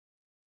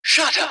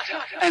Shut up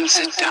and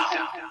sit down.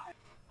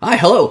 Hi,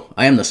 hello,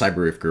 I am the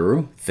Cyber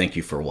Guru. Thank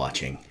you for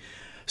watching.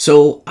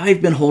 So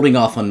I've been holding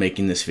off on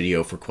making this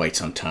video for quite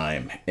some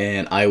time,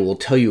 and I will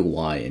tell you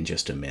why in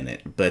just a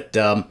minute. But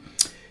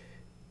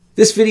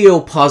this video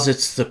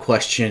posits the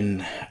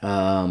question,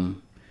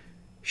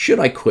 should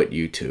I quit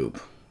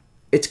YouTube?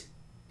 It's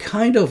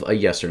kind of a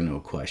yes or no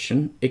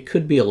question. It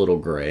could be a little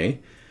gray,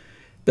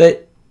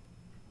 but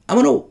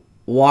I'm going to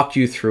walk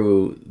you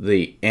through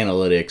the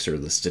analytics or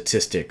the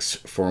statistics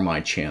for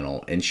my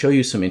channel and show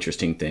you some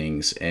interesting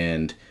things.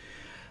 And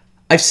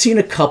I've seen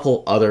a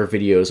couple other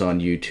videos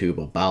on YouTube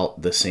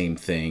about the same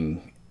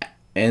thing,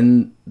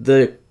 and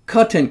the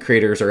content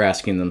creators are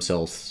asking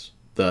themselves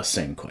the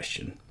same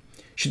question.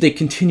 Should they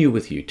continue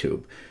with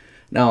YouTube?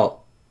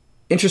 Now,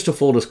 interest of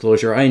full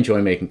disclosure, I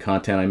enjoy making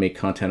content. I make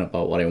content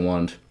about what I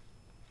want.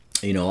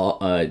 You know,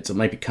 it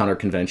might be counter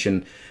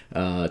convention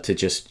to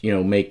just,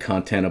 make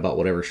content about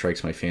whatever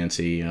strikes my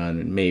fancy.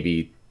 And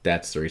maybe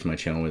that's the reason my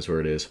channel is where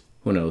it is.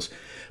 Who knows?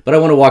 But I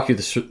want to walk you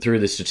through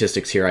the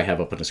statistics here I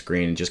have up on the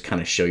screen and just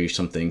kind of show you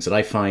some things that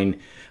I find,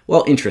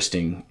 well,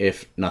 interesting,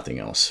 if nothing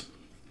else.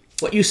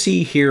 What you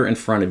see here in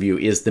front of you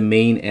is the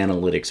main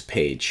analytics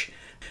page.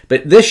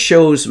 But this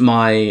shows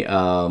my,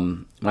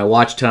 my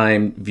watch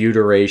time, view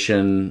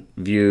duration,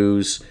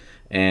 views,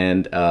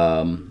 and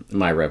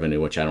my revenue,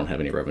 which I don't have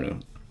any revenue.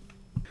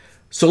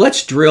 So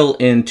let's drill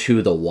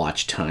into the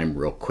watch time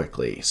real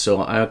quickly.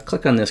 So I'll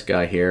click on this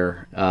guy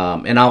here,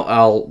 and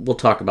we'll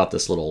talk about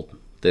this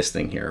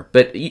thing here.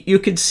 But you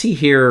can see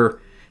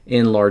here,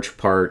 in large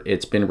part,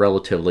 it's been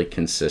relatively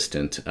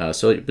consistent.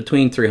 So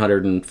between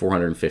 300 and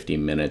 450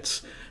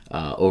 minutes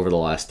over the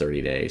last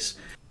 30 days.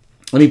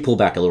 Let me pull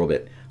back a little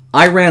bit.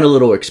 I ran a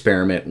little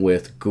experiment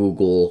with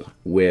Google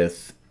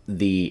with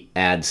the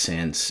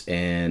AdSense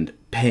and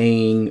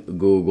paying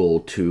Google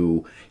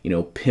to,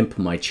 pimp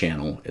my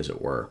channel, as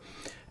it were,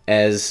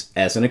 as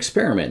an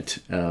experiment,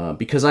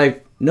 because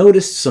I've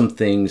noticed some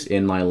things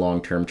in my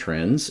long-term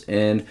trends,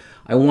 and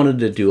I wanted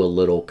to do a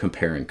little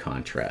compare and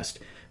contrast.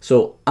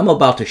 So I'm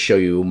about to show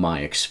you my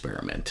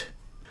experiment.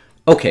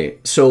 Okay,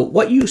 so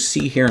what you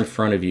see here in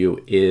front of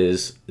you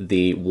is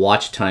the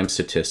watch time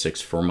statistics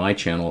for my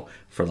channel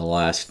for the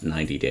last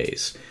 90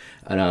 days.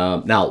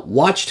 Now,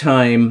 watch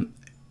time,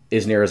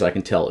 as near as I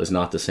can tell, is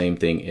not the same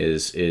thing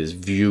as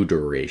view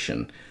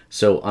duration.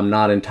 So I'm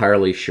not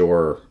entirely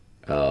sure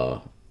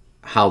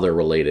how they're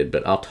related,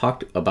 but I'll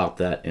talk about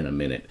that in a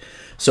minute.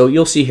 So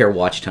you'll see here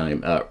watch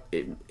time.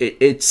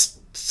 It's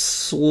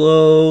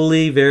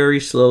slowly,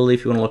 very slowly,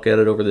 if you want to look at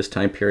it over this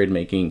time period,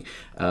 making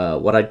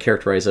what I'd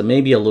characterize as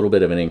maybe a little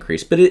bit of an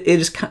increase, but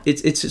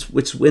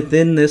it's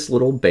within this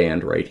little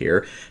band right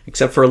here,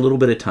 except for a little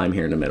bit of time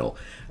here in the middle.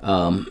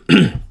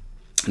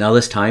 Now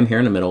this time here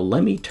in the middle,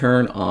 let me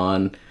turn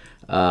on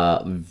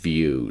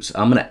views.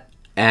 I'm going to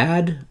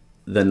add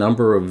the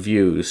number of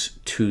views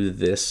to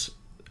this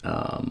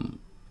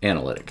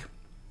analytic.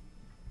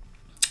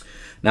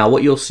 Now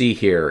what you'll see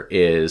here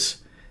is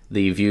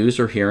the views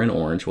are here in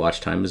orange,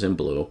 watch time is in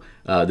blue.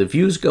 The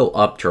views go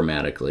up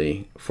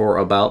dramatically for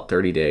about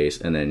 30 days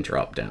and then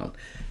drop down.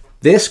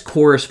 This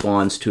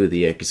corresponds to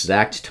the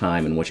exact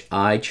time in which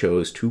I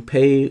chose to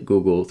pay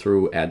Google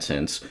through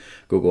AdSense,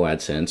 Google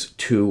AdSense,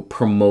 to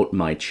promote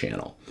my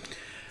channel.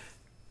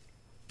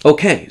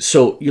 Okay,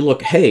 so you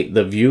look, hey,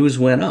 the views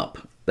went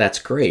up. That's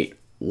great.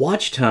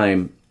 Watch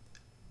time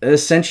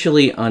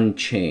essentially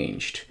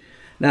unchanged.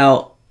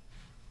 Now,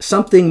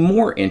 something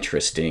more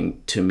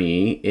interesting to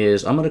me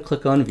is I'm going to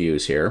click on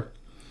views here.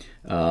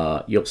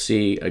 You'll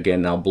see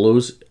again now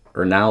blues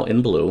are now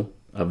in blue.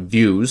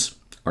 Views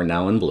are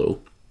now in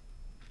blue.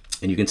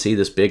 And you can see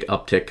this big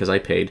uptick because I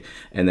paid,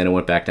 and then it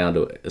went back down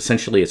to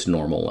essentially its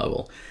normal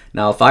level.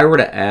 Now, if I were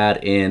to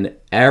add in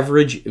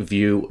average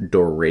view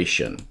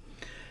duration,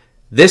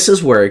 this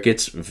is where it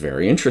gets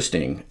very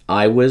interesting.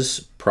 I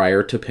was,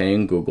 prior to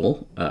paying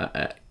Google,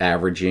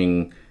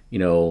 averaging,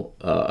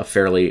 a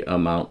fairly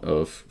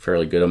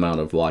good amount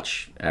of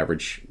watch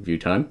average view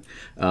time.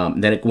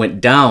 Then it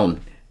went down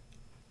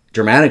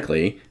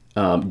dramatically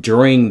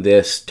during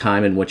this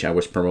time in which I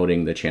was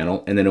promoting the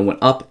channel, and then it went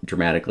up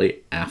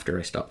dramatically after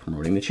I stopped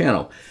promoting the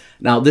channel.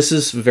 Now, this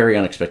is very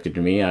unexpected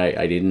to me.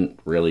 I didn't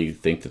really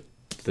think that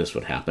this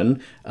would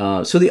happen.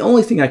 So the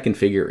only thing I can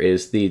figure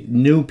is the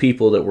new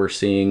people that were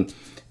seeing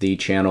the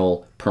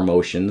channel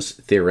promotions,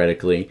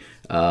 theoretically,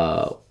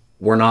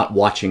 were not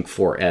watching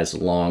for as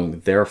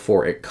long.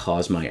 Therefore, it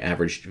caused my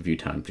average view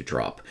time to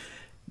drop.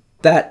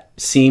 That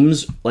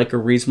seems like a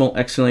reasonable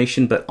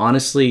explanation, but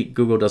honestly,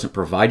 Google doesn't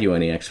provide you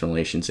any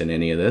explanations in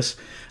any of this.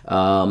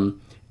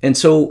 And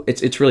so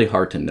it's really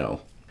hard to know.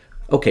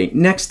 Okay,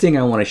 next thing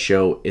I want to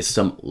show is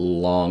some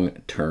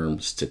long-term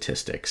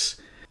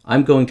statistics.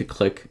 I'm going to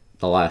click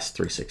the last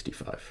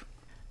 365.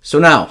 So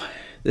now,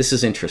 this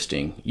is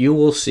interesting. You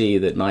will see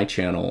that my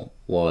channel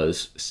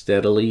was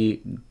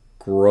steadily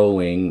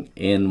growing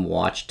in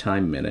watch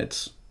time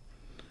minutes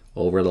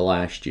over the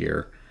last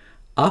year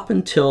up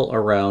until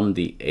around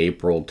the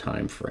April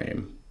time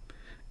frame.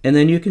 And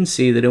then you can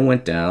see that it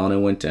went down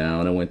and went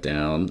down and went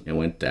down and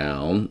went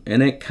down,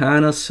 and it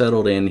kind of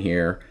settled in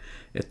here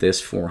at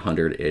this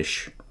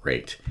 400-ish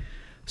rate.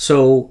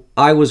 So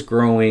I was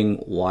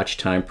growing watch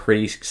time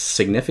pretty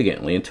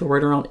significantly until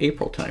right around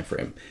April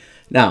timeframe.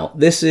 Now,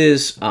 this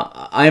is,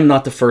 I am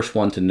not the first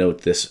one to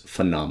note this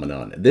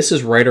phenomenon. This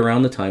is right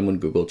around the time when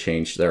Google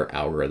changed their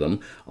algorithm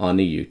on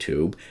the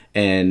YouTube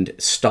and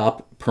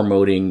stopped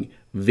promoting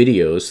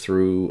videos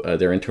through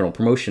their internal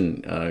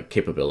promotion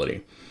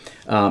capability.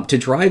 To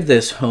drive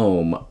this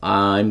home,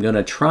 I'm going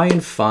to try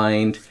and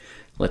find,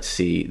 let's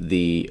see,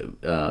 the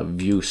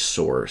view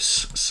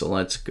source. So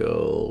let's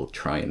go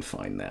try and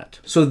find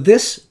that. So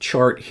this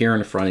chart here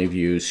in front of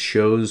you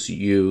shows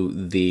you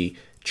the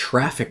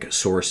traffic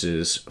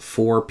sources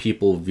for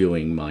people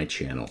viewing my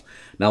channel.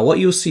 Now what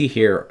you'll see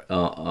here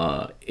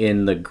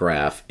in the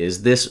graph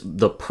is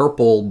the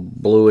purple,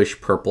 bluish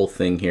purple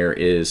thing here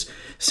is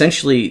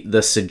essentially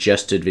the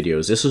suggested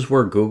videos. This is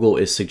where Google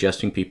is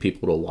suggesting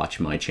people to watch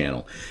my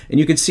channel.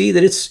 And you can see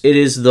that it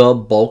is the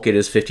bulk, it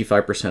is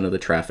 55% of the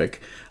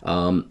traffic.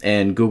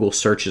 And Google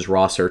searches,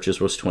 raw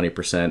searches was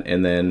 20%,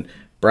 and then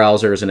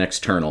browsers and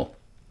external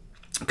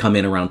come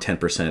in around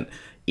 10%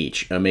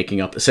 each,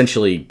 making up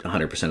essentially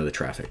 100% of the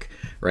traffic,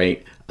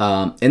 right?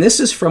 And this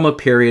is from a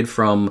period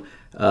from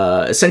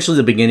essentially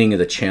the beginning of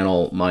the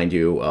channel, mind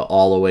you,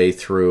 all the way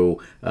through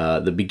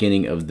the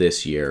beginning of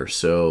this year,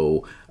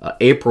 so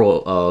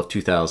April of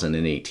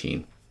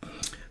 2018.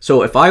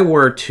 So if I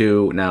were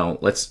to, now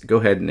let's go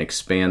ahead and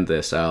expand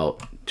this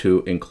out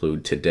to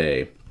include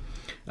today.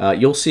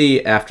 You'll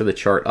see after the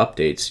chart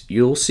updates,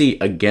 you'll see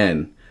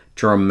again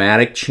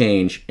dramatic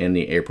change in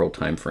the April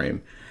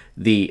timeframe.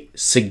 The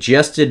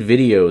suggested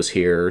videos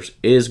here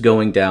is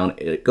going down.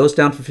 It goes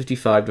down from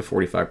 55 to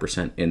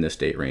 45% in this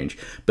date range,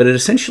 but it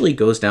essentially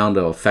goes down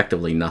to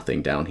effectively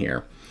nothing down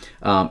here.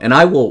 And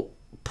I will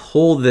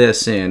pull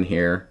this in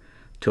here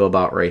to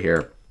about right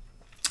here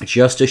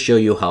just to show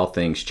you how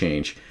things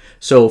change.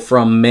 So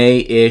from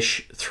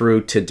May-ish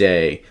through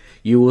today,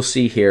 you will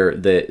see here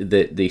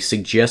that the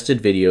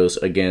suggested videos,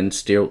 again,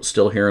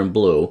 still here in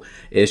blue,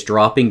 is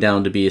dropping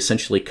down to be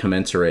essentially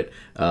commensurate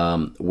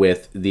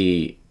with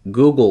the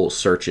Google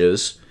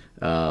searches,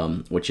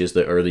 which is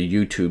the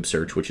YouTube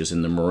search, which is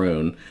in the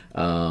maroon,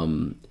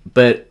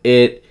 but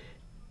it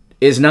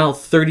is now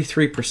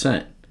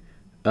 33%.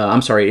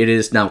 I'm sorry, it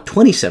is now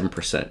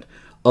 27%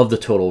 of the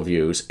total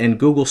views, and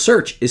Google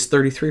search is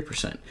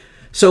 33%.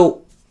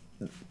 So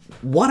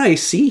what I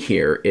see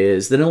here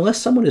is that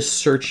unless someone is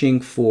searching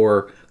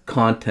for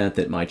content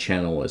that my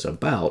channel is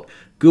about,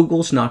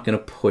 Google's not going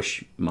to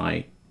push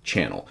my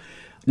channel.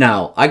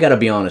 Now, I got to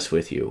be honest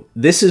with you.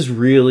 This is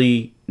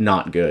really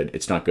not good.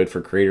 It's not good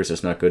for creators.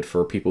 It's not good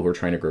for people who are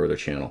trying to grow their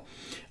channel.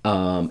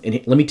 And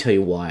let me tell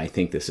you why I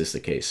think this is the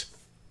case.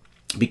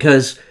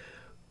 Because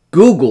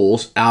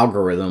Google's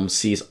algorithm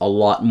sees a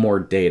lot more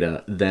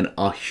data than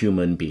a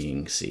human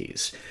being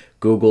sees.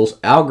 Google's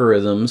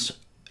algorithms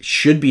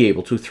should be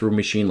able to, through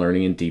machine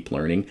learning and deep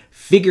learning,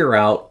 figure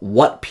out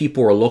what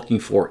people are looking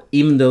for,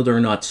 even though they're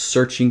not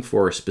searching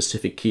for a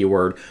specific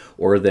keyword,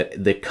 or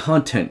that the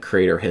content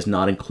creator has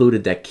not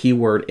included that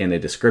keyword in a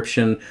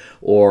description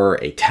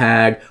or a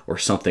tag or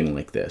something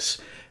like this.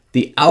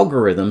 The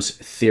algorithms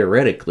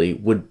theoretically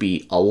would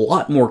be a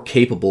lot more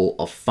capable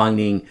of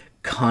finding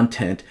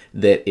content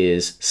that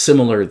is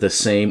similar, the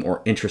same,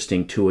 or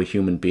interesting to a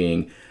human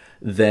being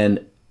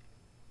than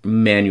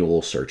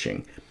manual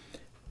searching.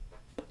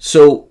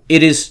 So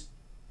it is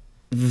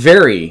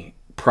very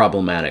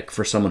problematic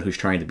for someone who's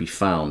trying to be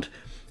found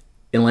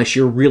unless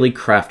you're really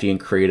crafty and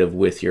creative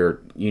with your,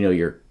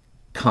 your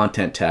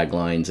content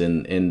taglines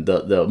and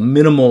the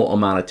minimal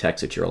amount of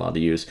text that you're allowed to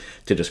use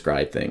to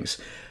describe things.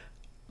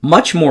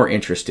 Much more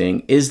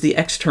interesting is the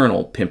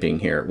external pimping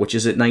here, which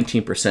is at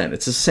 19%.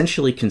 It's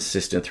essentially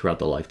consistent throughout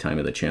the lifetime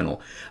of the channel,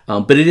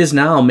 but it is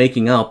now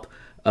making up,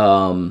 I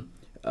don't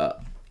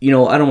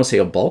want to say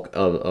a bulk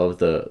of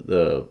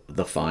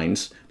the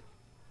finds,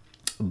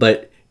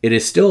 but it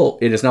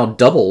is now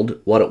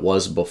doubled what it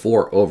was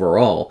before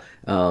overall,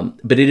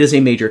 but it is a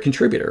major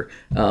contributor.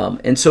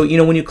 And so,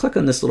 when you click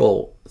on this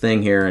little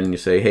thing here and you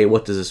say, hey,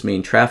 what does this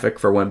mean? Traffic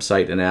for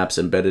website and apps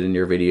embedded in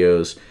your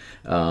videos,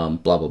 blah,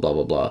 blah, blah,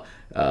 blah, blah.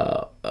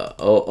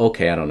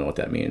 Okay, I don't know what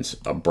that means.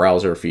 A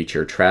browser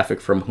feature,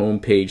 traffic from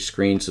homepage,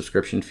 screen,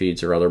 subscription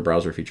feeds, or other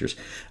browser features.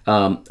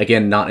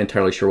 Again, not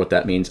entirely sure what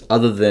that means,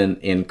 other than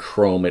in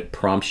Chrome, it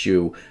prompts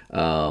you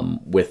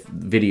with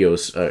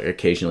videos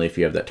occasionally if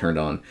you have that turned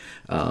on.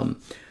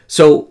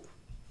 So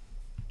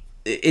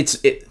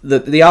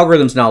the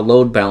algorithm's now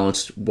load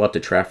balanced what the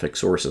traffic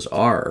sources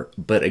are,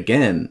 but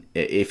again,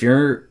 if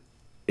you're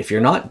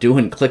not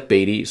doing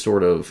clickbaity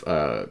sort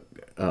of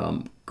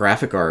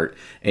graphic art,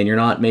 and you're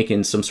not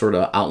making some sort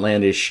of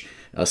outlandish,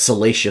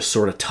 salacious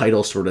sort of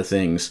title sort of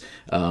things,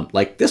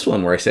 like this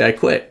one where I say I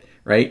quit,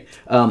 right?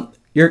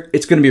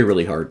 It's going to be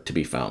really hard to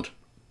be found.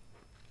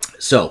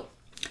 So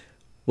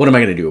what am I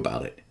going to do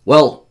about it?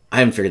 Well, I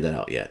haven't figured that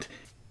out yet.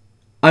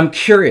 I'm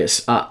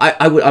curious.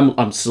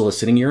 I'm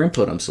soliciting your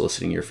input. I'm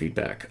soliciting your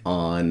feedback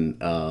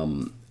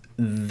on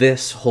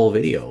this whole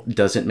video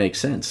doesn't make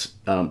sense.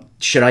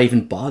 Should I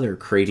even bother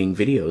creating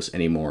videos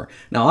anymore?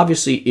 Now,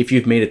 obviously, if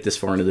you've made it this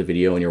far into the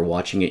video and you're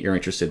watching it, you're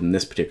interested in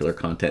this particular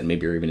content,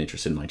 maybe you're even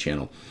interested in my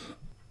channel.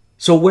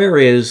 So where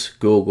is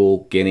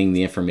Google getting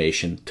the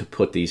information to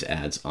put these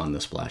ads on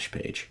the splash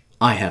page?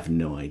 I have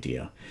no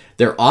idea.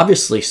 They're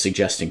obviously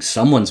suggesting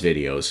someone's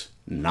videos,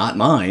 not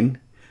mine.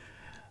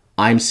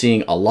 I'm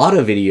seeing a lot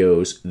of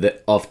videos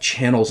of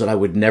channels that I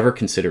would never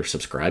consider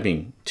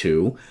subscribing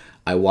to.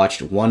 I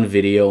watched one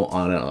video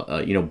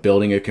on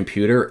building a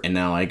computer, and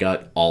now I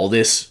got all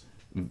this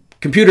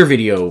computer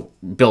video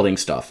building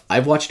stuff.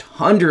 I've watched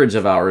hundreds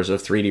of hours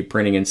of 3D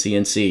printing and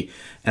CNC,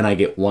 and I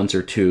get ones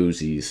or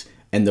twosies,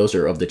 and those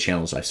are of the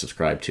channels I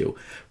subscribe to.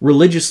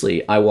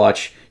 Religiously, I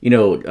watch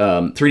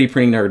 3D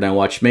Printing Nerd, and I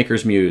watch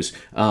Maker's Muse.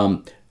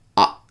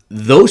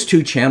 Those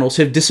two channels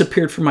have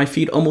disappeared from my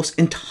feed almost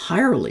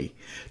entirely.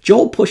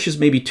 Joel pushes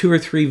maybe 2 or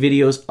 3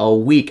 videos a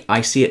week.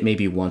 I see it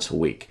maybe once a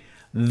week.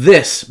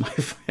 This, my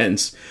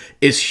friends,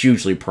 is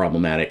hugely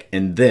problematic,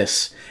 and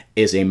this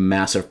is a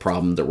massive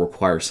problem that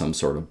requires some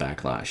sort of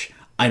backlash.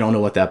 I don't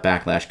know what that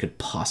backlash could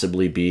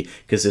possibly be,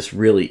 because this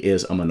really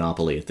is a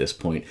monopoly at this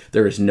point.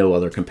 There is no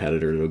other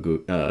competitor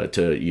to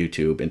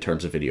YouTube in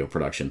terms of video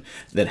production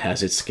that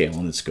has its scale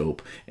and its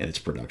scope and its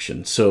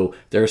production. So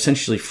they're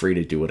essentially free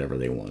to do whatever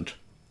they want.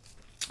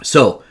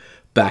 So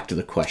back to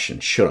the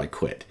question, should I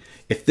quit?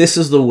 If this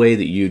is the way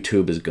that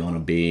YouTube is going to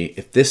be,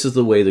 if this is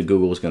the way that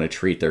Google is going to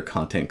treat their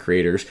content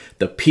creators,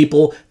 the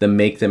people that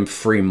make them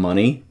free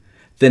money,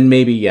 then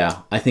maybe,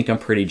 yeah, I think I'm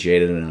pretty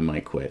jaded and I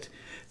might quit.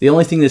 The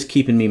only thing that's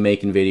keeping me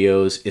making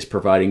videos is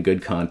providing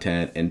good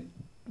content and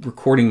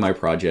recording my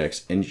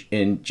projects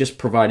and just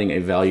providing a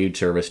valued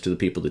service to the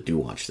people that do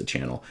watch the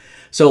channel.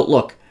 So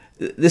look,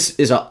 this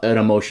is an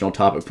emotional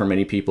topic for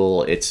many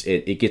people.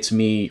 It gets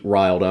me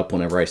riled up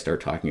whenever I start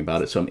talking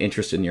about it. So I'm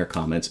interested in your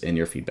comments and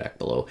your feedback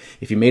below.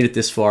 If you made it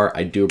this far,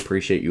 I do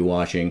appreciate you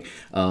watching.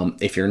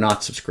 If you're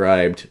not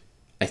subscribed,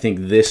 I think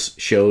this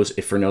shows,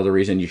 if for no other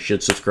reason, you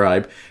should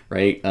subscribe,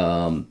 right?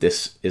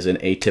 This is an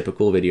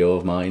atypical video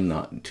of mine,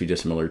 not too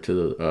dissimilar to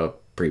the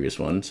previous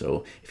one.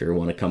 So if you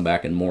want to come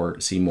back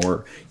and see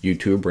more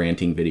YouTube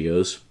ranting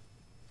videos,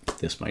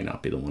 this might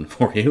not be the one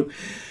for you.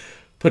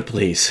 But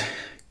please,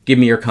 give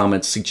me your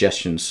comments,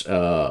 suggestions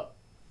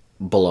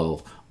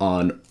below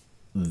on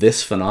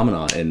this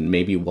phenomenon and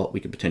maybe what we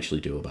could potentially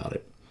do about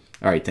it.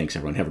 All right, thanks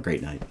everyone. Have a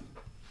great night.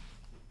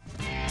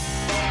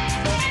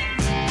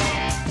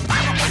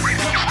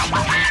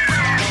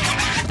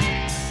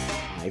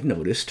 I've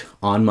noticed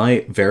on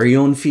my very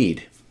own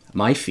feed,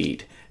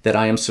 that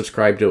I am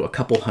subscribed to a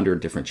couple hundred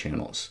different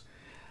channels.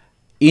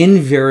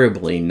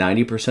 Invariably,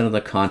 90% of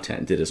the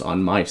content that is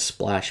on my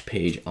splash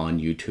page on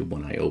YouTube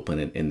when I open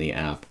it in the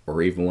app,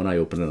 or even when I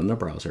open it in the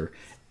browser,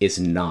 is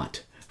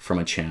not from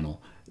a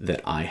channel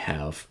that I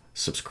have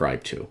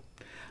subscribed to.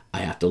 I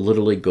have to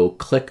literally go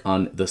click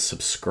on the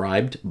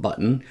subscribed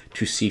button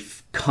to see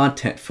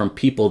content from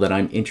people that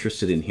I'm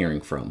interested in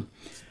hearing from.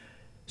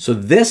 So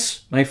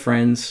this, my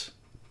friends,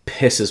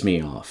 pisses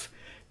me off.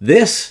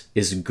 This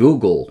is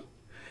Google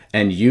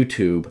and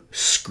YouTube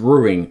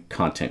screwing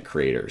content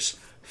creators.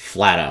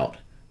 Flat out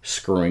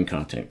screwing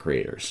content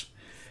creators.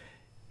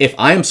 If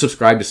I am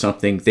subscribed to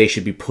something, they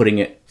should be putting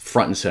it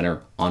front and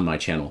center on my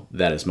channel.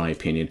 That is my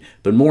opinion.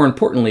 But more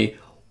importantly,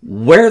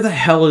 where the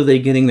hell are they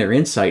getting their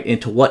insight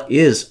into what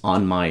is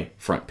on my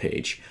front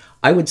page?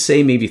 I would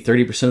say maybe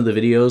 30% of the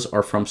videos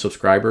are from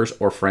subscribers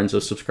or friends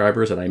of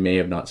subscribers that I may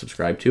have not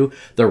subscribed to.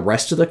 The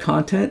rest of the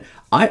content,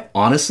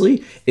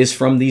 honestly, is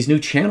from these new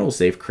channels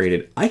they've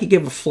created. I could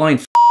give a flying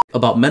f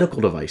about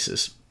medical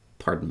devices.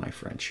 Pardon my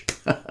French.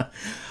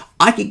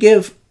 I could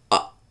give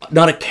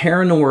not a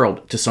care in the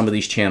world to some of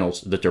these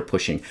channels that they're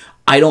pushing.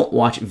 I don't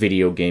watch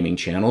video gaming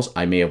channels.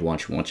 I may have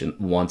watched once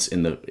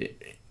in the...